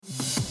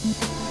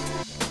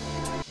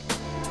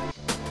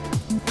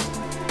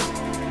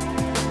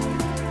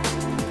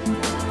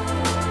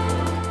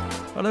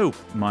Hello,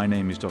 my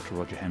name is Dr.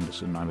 Roger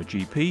Henderson. I'm a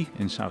GP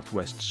in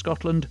southwest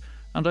Scotland,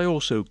 and I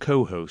also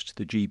co-host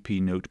the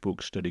GP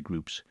Notebook study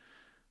groups.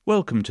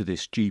 Welcome to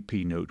this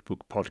GP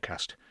Notebook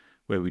podcast,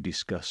 where we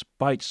discuss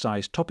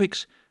bite-sized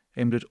topics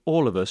aimed at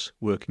all of us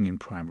working in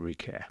primary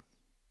care.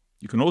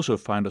 You can also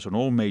find us on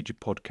all major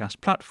podcast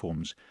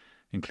platforms,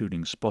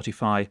 including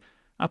Spotify,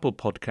 Apple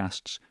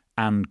Podcasts,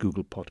 and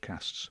Google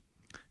Podcasts.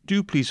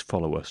 Do please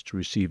follow us to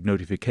receive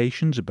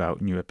notifications about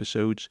new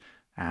episodes,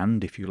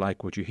 and if you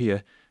like what you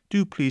hear,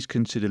 do please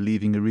consider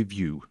leaving a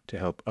review to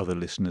help other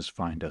listeners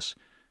find us.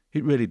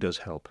 It really does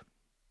help.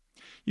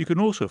 You can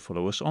also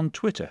follow us on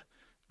Twitter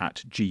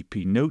at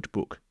GP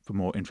Notebook for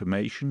more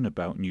information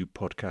about new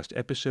podcast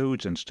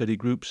episodes and study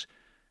groups,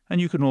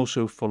 and you can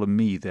also follow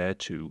me there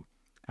too,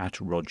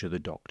 at Roger the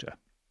Doctor.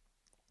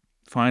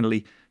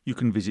 Finally, you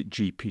can visit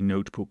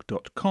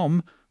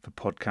gpnotebook.com for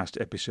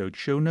podcast episode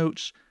show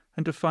notes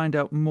and to find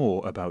out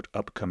more about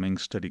upcoming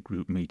study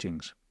group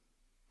meetings.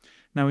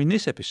 Now, in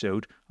this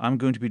episode, I'm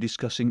going to be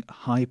discussing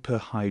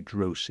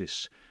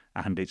hyperhidrosis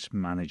and its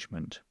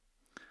management.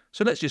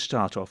 So let's just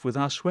start off with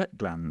our sweat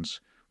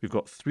glands. We've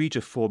got 3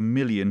 to 4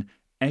 million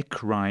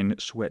eccrine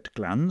sweat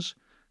glands,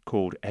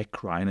 called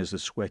eccrine as the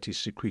sweat is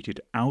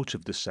secreted out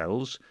of the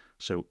cells,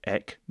 so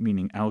ec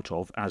meaning out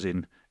of, as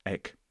in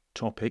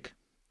ectopic,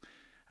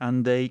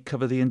 and they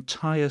cover the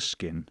entire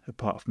skin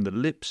apart from the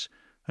lips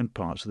and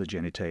parts of the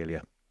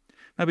genitalia.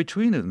 Now,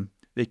 between them,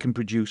 they can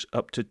produce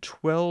up to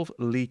 12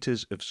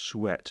 litres of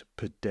sweat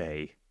per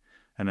day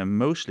and are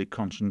mostly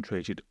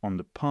concentrated on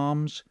the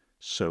palms,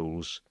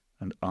 soles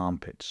and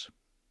armpits.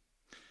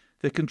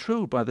 They're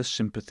controlled by the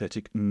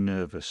sympathetic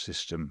nervous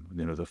system,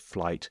 the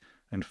flight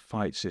and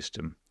fight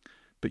system,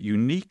 but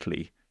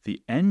uniquely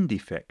the end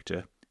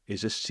effector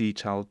is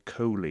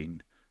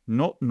acetylcholine,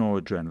 not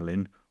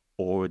noradrenaline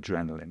or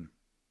adrenaline.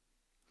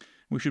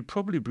 We should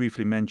probably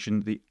briefly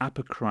mention the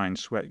apocrine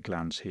sweat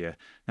glands here.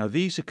 Now,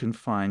 these are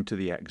confined to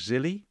the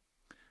axillae,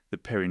 the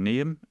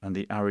perineum and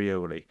the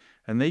areolae,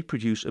 and they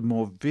produce a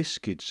more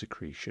viscid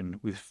secretion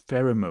with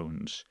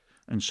pheromones,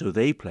 and so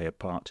they play a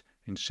part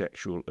in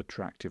sexual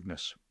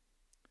attractiveness.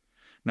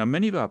 Now,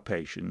 many of our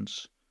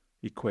patients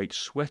equate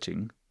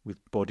sweating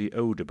with body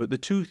odour, but the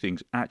two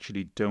things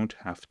actually don't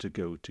have to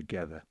go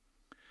together.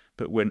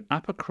 But when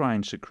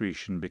apocrine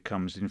secretion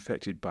becomes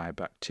infected by a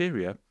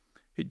bacteria,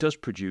 it does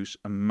produce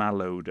a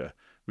malodour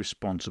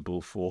responsible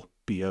for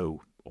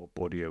BO, or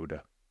body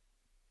odour.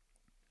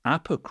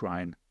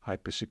 Apocrine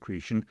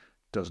hypersecretion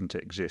doesn't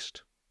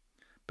exist,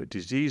 but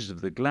diseases of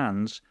the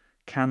glands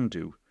can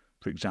do,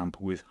 for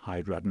example with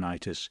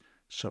hidradenitis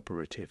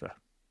suppurativa.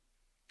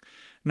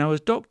 Now, as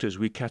doctors,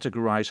 we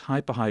categorise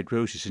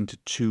hyperhidrosis into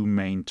two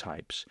main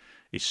types: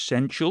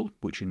 essential,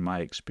 which in my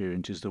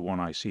experience is the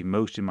one I see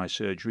most in my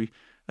surgery,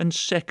 and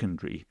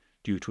secondary,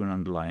 due to an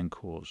underlying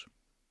cause.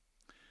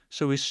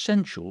 So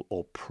essential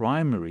or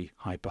primary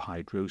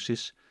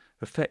hyperhidrosis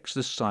affects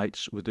the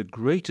sites with the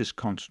greatest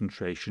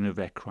concentration of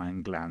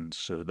eccrine glands,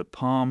 so the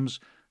palms,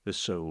 the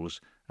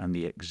soles and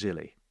the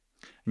axillae,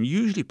 and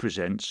usually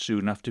presents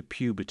soon after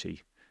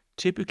puberty,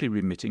 typically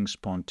remitting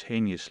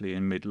spontaneously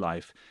in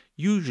midlife,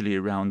 usually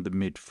around the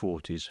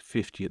mid-40s,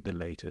 50 at the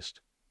latest.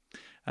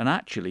 And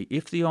actually,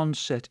 if the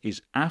onset is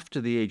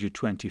after the age of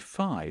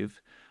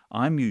 25,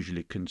 I'm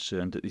usually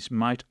concerned that this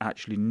might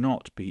actually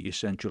not be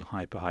essential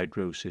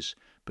hyperhidrosis,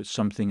 but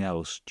something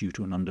else due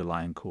to an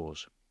underlying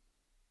cause.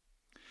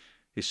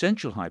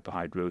 Essential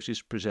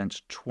hyperhidrosis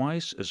presents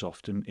twice as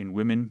often in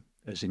women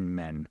as in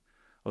men,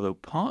 although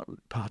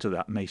part of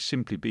that may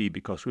simply be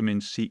because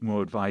women seek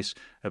more advice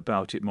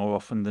about it more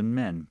often than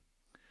men.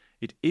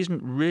 It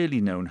isn't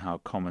really known how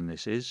common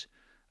this is,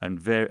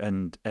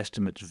 and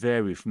estimates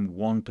vary from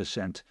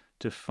 1%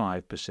 to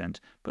 5%,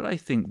 but I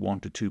think 1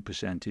 to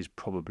 2% is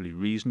probably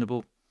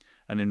reasonable,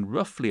 and in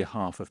roughly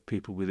half of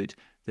people with it,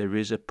 there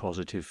is a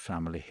positive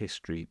family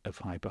history of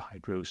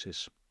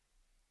hyperhidrosis.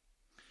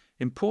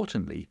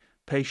 Importantly,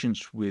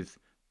 patients with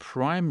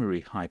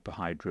primary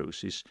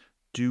hyperhidrosis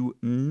do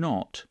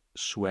not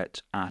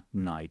sweat at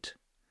night,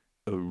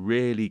 a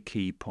really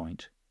key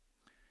point.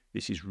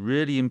 This is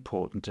really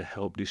important to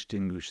help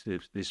distinguish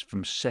this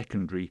from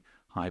secondary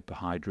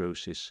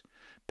hyperhidrosis.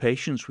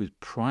 Patients with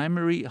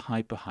primary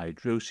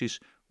hyperhidrosis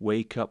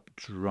wake up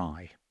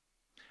dry.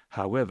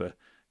 However,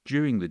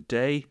 during the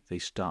day they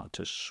start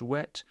to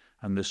sweat,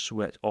 and the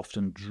sweat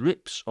often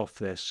drips off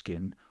their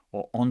skin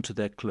or onto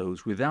their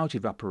clothes without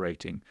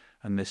evaporating,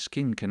 and their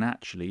skin can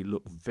actually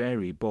look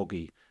very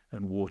boggy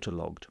and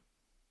waterlogged.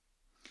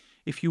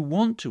 If you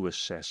want to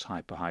assess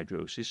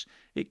hyperhidrosis,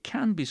 it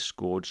can be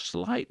scored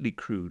slightly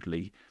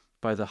crudely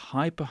by the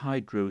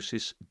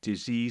Hyperhidrosis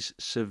Disease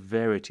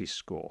Severity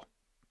Score,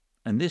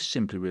 and this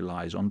simply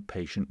relies on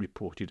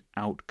patient-reported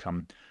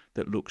outcome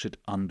that looks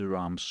at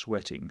underarm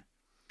sweating,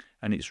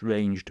 and it's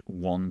ranged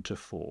 1 to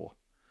 4.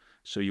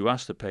 So you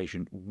ask the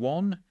patient,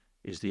 1,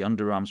 is the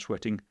underarm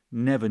sweating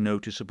never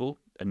noticeable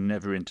and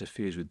never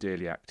interferes with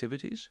daily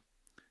activities?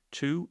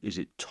 2, is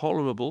it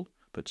tolerable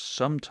but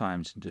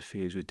sometimes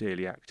interferes with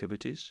daily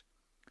activities?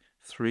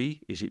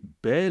 3, is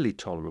it barely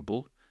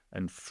tolerable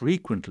and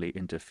frequently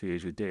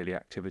interferes with daily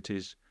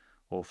activities?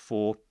 Or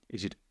 4,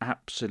 is it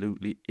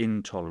absolutely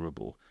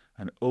intolerable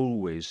and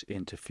always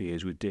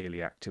interferes with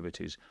daily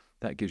activities?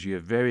 That gives you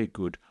a very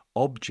good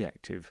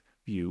objective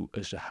view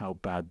as to how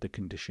bad the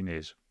condition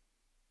is.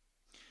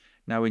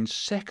 Now, in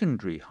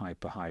secondary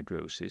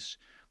hyperhidrosis,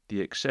 the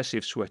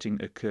excessive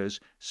sweating occurs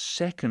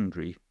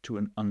secondary to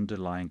an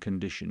underlying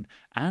condition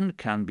and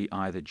can be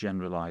either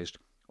generalized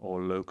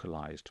or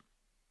localized.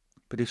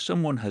 But if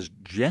someone has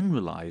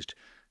generalized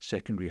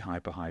secondary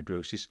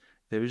hyperhidrosis,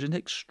 there is an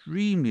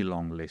extremely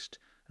long list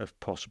of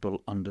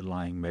possible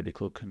underlying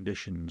medical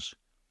conditions.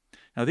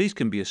 Now, these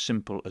can be as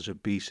simple as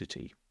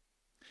obesity.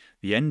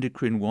 The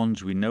endocrine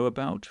ones we know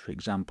about, for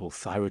example,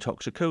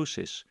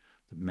 thyrotoxicosis,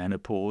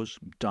 menopause,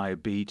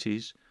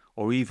 diabetes,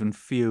 or even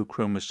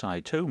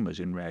pheochromocytomas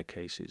in rare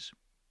cases.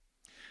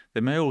 They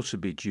may also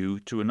be due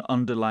to an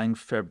underlying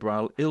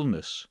febrile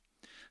illness.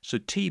 So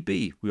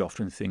TB we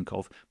often think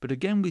of, but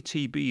again with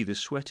TB the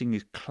sweating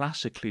is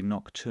classically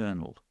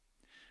nocturnal,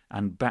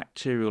 and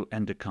bacterial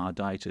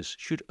endocarditis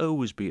should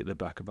always be at the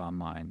back of our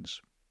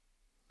minds.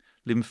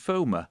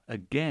 Lymphoma,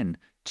 again,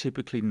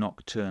 typically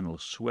nocturnal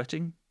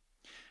sweating,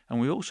 and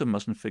we also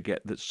mustn't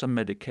forget that some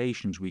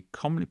medications we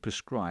commonly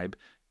prescribe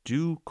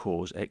do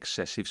cause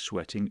excessive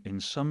sweating in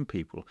some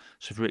people.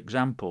 So for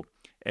example,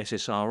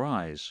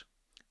 SSRIs,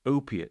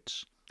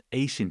 opiates,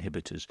 ACE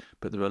inhibitors,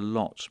 but there are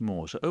lots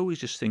more. So always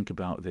just think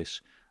about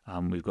this.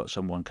 We've got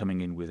someone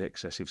coming in with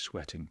excessive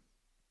sweating.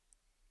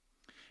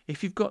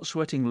 If you've got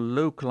sweating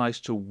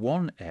localized to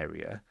one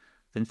area,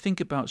 then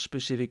think about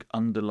specific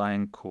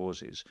underlying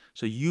causes.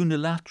 So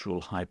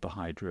unilateral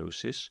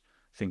hyperhidrosis,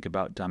 think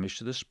about damage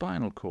to the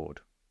spinal cord.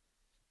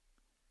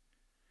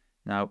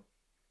 Now,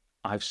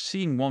 I've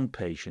seen one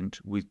patient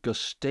with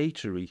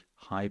gustatory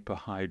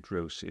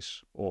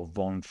hyperhidrosis, or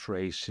von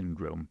Frey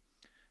syndrome,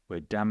 where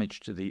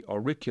damage to the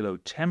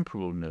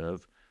auriculotemporal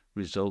nerve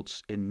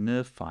results in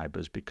nerve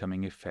fibers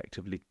becoming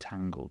effectively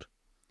tangled.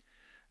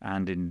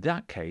 And in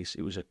that case,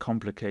 it was a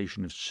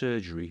complication of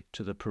surgery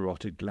to the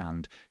parotid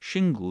gland.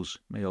 Shingles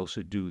may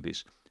also do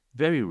this.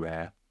 Very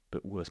rare,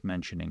 but worth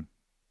mentioning.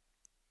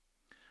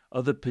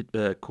 Other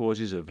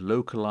causes of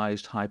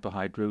localized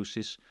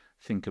hyperhidrosis,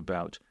 think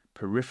about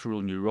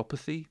peripheral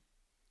neuropathy,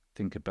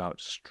 think about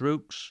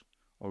strokes,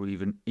 or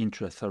even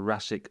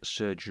intrathoracic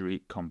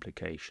surgery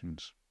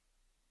complications.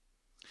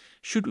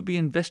 Should we be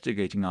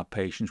investigating our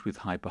patients with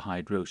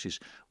hyperhidrosis?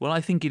 Well, I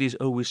think it is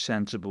always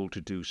sensible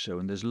to do so,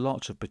 and there's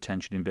lots of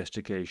potential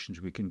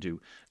investigations we can do.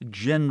 A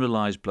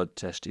generalized blood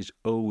test is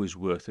always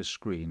worth a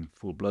screen.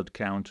 Full blood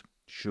count,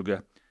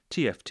 sugar,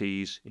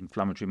 TFTs,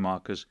 inflammatory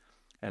markers,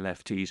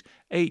 LFTs,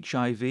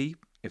 HIV,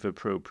 if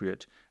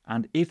appropriate,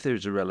 and if there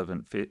is a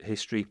relevant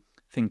history,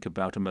 think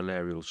about a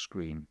malarial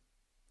screen.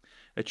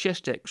 A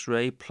chest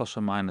X-ray plus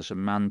or minus a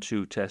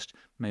MAN2 test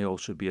may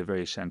also be a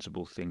very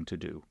sensible thing to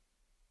do.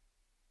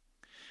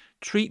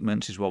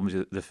 Treatment is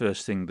obviously the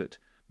first thing that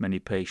many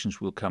patients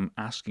will come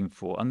asking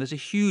for, and there's a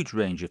huge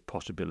range of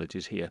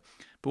possibilities here.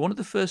 But one of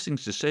the first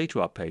things to say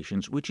to our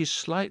patients, which is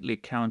slightly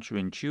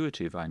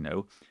counterintuitive, I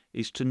know,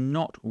 is to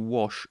not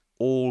wash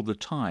all the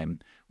time,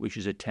 which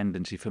is a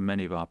tendency for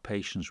many of our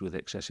patients with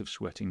excessive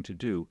sweating to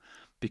do,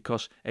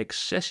 because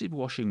excessive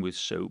washing with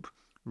soap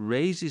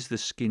raises the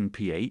skin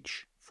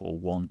pH for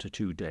 1 to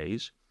 2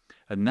 days,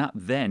 and that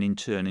then in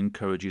turn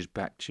encourages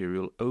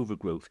bacterial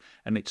overgrowth,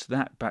 and it's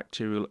that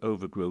bacterial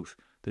overgrowth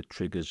that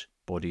triggers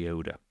body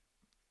odour.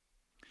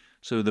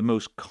 So the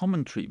most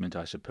common treatment,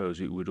 I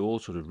suppose, we would all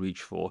sort of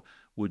reach for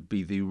would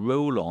be the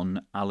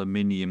roll-on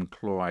aluminium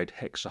chloride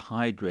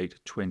hexahydrate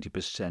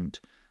 20%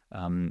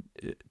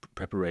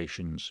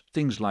 preparations,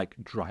 things like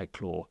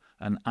Drychlor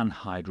and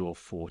anhydrol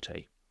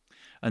forte.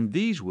 And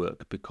these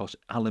work because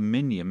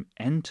aluminium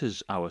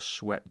enters our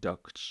sweat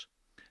ducts,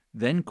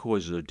 then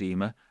causes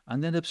edema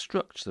and then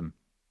obstructs them,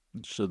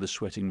 so the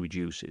sweating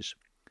reduces.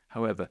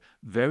 However,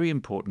 very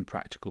important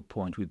practical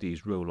point with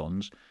these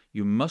roll-ons,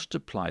 you must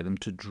apply them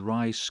to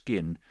dry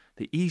skin.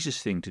 The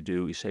easiest thing to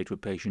do is say to a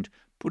patient,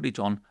 put it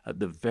on at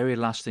the very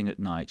last thing at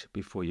night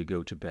before you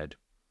go to bed.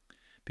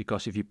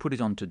 Because if you put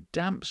it onto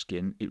damp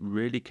skin, it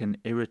really can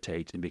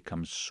irritate and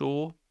become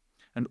sore,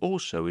 and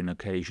also, in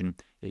occasion,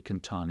 it can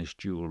tarnish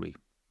jewellery.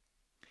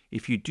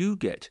 If you do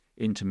get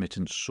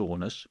intermittent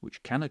soreness,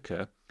 which can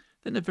occur,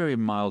 then a very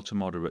mild to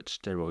moderate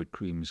steroid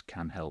creams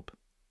can help.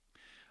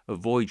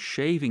 Avoid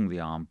shaving the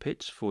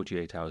armpits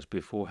 48 hours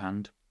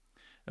beforehand,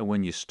 and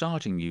when you're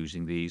starting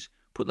using these,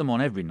 put them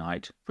on every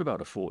night for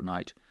about a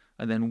fortnight,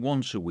 and then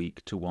once a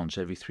week to once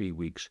every 3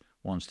 weeks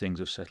once things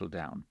have settled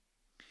down.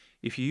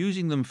 If you're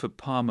using them for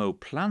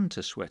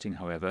palmoplantar sweating,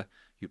 however,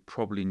 you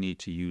probably need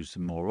to use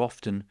them more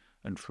often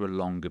and for a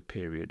longer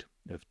period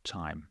of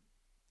time.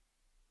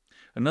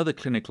 Another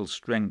clinical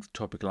strength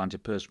topical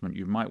antiperspirant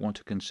you might want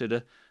to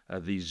consider are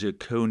the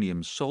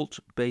zirconium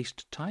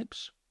salt-based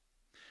types.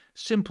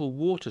 Simple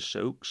water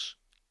soaks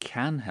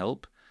can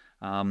help,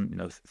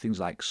 things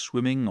like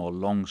swimming or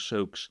long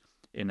soaks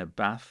in a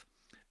bath.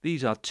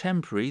 These are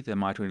temporary, they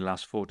might only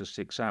last 4 to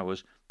 6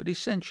 hours, but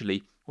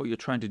essentially what you're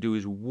trying to do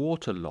is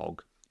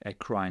waterlog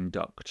eccrine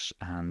ducts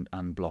and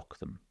unblock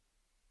them.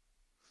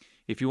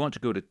 If you want to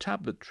go to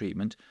tablet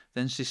treatment,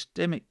 then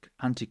systemic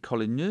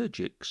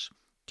anticholinergics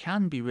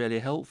can be really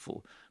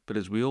helpful, but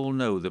as we all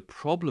know, the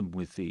problem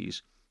with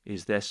these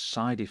is their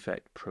side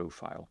effect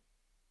profile.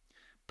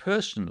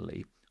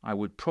 Personally, I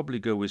would probably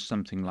go with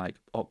something like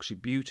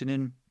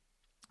oxybutynin,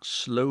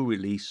 slow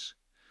release,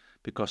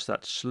 because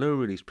that slow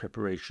release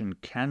preparation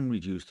can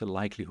reduce the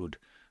likelihood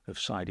of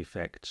side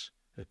effects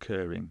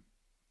occurring.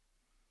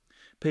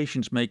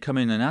 Patients may come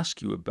in and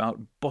ask you about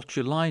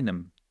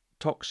botulinum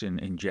toxin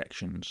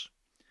injections,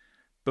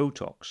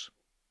 Botox.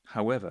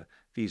 However,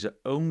 these are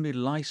only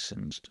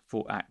licensed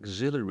for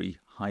axillary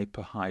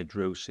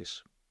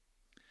hyperhidrosis.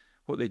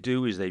 What they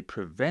do is they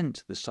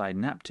prevent the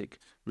synaptic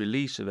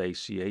release of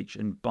ACH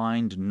and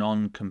bind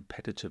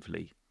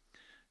non-competitively.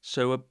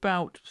 So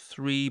about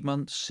 3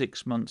 months,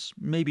 6 months,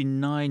 maybe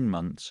 9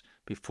 months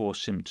before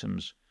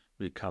symptoms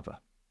recover.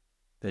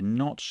 They're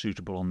not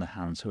suitable on the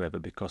hands, however,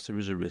 because there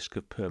is a risk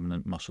of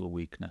permanent muscle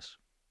weakness.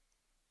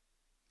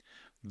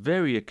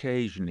 Very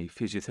occasionally,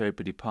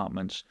 physiotherapy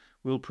departments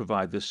will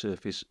provide the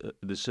service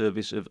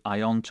of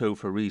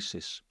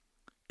iontophoresis.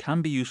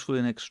 Can be useful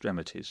in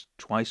extremities,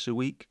 twice a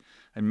week,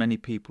 and many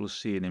people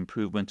see an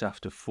improvement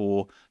after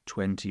 4,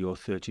 20 or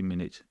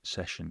 30-minute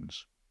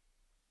sessions.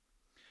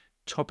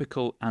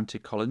 Topical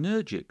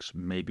anticholinergics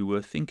may be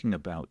worth thinking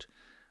about,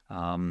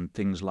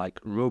 things like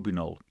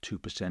Robinol,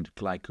 2%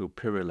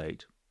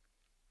 glycopyrrolate.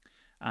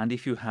 And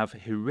if you have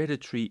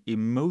hereditary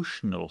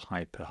emotional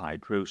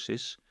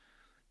hyperhidrosis,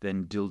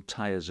 then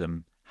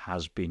diltiazem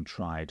has been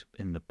tried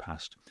in the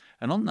past.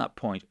 And on that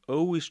point,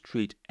 always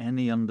treat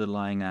any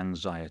underlying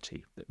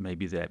anxiety that may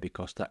be there,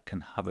 because that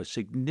can have a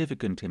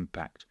significant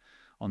impact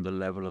on the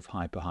level of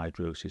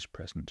hyperhidrosis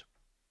present.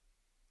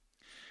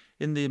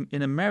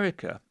 In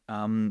America,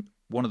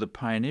 one of the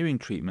pioneering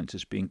treatments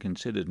that's being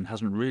considered and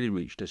hasn't really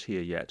reached us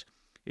here yet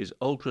is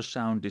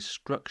ultrasound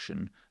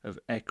destruction of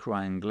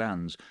eccrine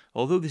glands.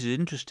 Although this is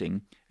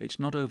interesting, it's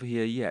not over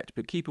here yet,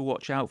 but keep a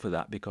watch out for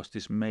that, because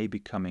this may be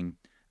coming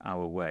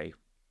our way.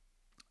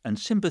 And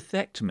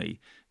sympathectomy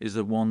is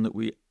the one that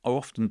we are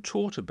often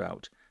taught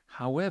about.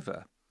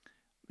 However,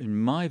 in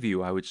my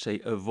view, I would say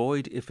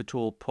avoid if at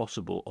all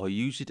possible, or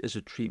use it as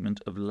a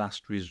treatment of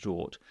last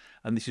resort.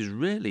 And this is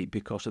really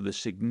because of the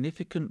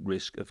significant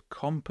risk of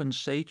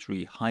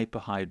compensatory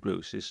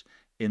hyperhidrosis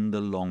in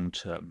the long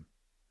term.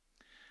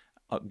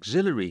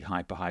 Auxiliary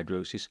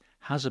hyperhidrosis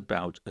has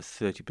about a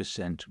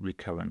 30%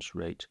 recurrence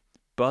rate.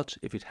 But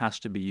if it has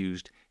to be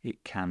used,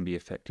 it can be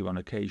effective on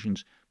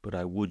occasions, but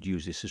I would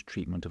use this as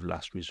treatment of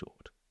last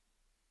resort.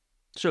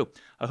 So,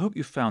 I hope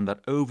you found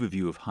that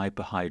overview of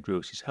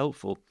hyperhidrosis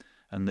helpful,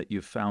 and that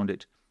you've found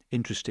it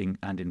interesting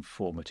and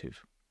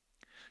informative.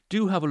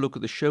 Do have a look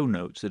at the show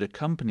notes that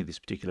accompany this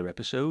particular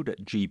episode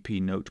at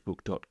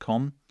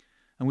gpnotebook.com,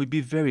 and we'd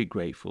be very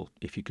grateful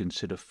if you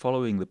consider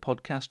following the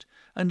podcast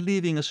and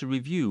leaving us a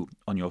review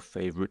on your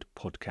favourite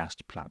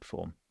podcast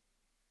platform.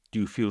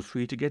 Do feel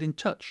free to get in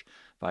touch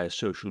via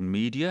social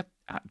media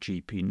at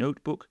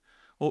gpnotebook,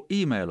 or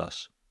email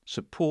us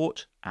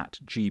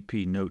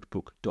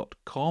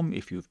support@gpnotebook.com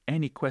if you have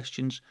any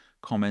questions,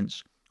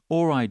 comments,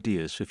 or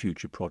ideas for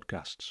future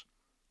podcasts.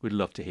 We'd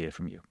love to hear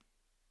from you.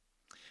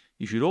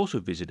 You should also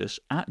visit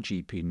us at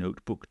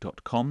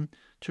gpnotebook.com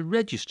to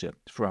register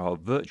for our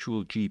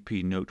virtual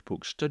GP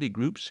Notebook study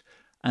groups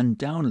and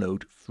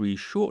download free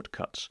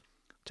shortcuts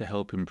to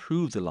help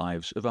improve the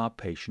lives of our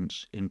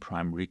patients in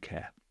primary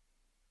care.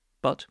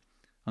 But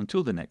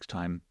until the next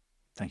time,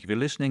 thank you for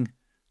listening,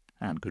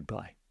 and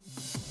goodbye.